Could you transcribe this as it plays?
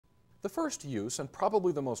The first use, and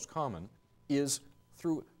probably the most common, is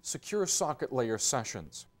through secure socket layer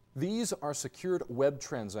sessions. These are secured web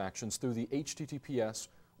transactions through the HTTPS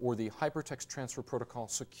or the Hypertext Transfer Protocol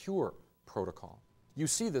secure protocol. You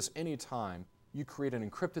see this anytime you create an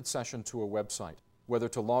encrypted session to a website, whether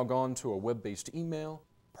to log on to a web-based email,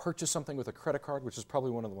 purchase something with a credit card, which is probably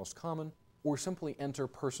one of the most common, or simply enter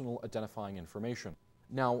personal identifying information.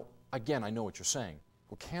 Now, again, I know what you're saying.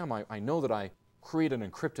 Well, Cam, I know that I create an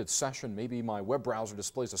encrypted session. Maybe my web browser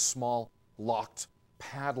displays a small locked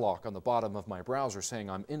padlock on the bottom of my browser saying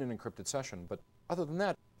I'm in an encrypted session. But other than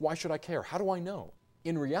that, why should I care? How do I know?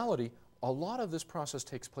 In reality, a lot of this process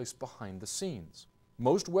takes place behind the scenes.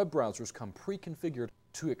 Most web browsers come pre-configured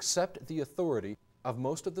to accept the authority of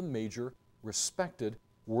most of the major respected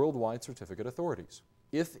worldwide certificate authorities.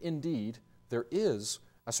 If indeed there is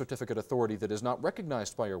a certificate authority that is not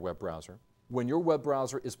recognized by your web browser, when your web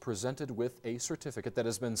browser is presented with a certificate that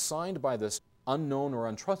has been signed by this unknown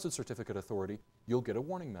or untrusted certificate authority, you'll get a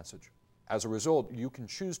warning message. As a result, you can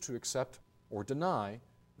choose to accept or deny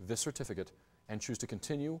this certificate and choose to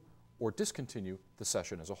continue or discontinue the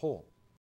session as a whole.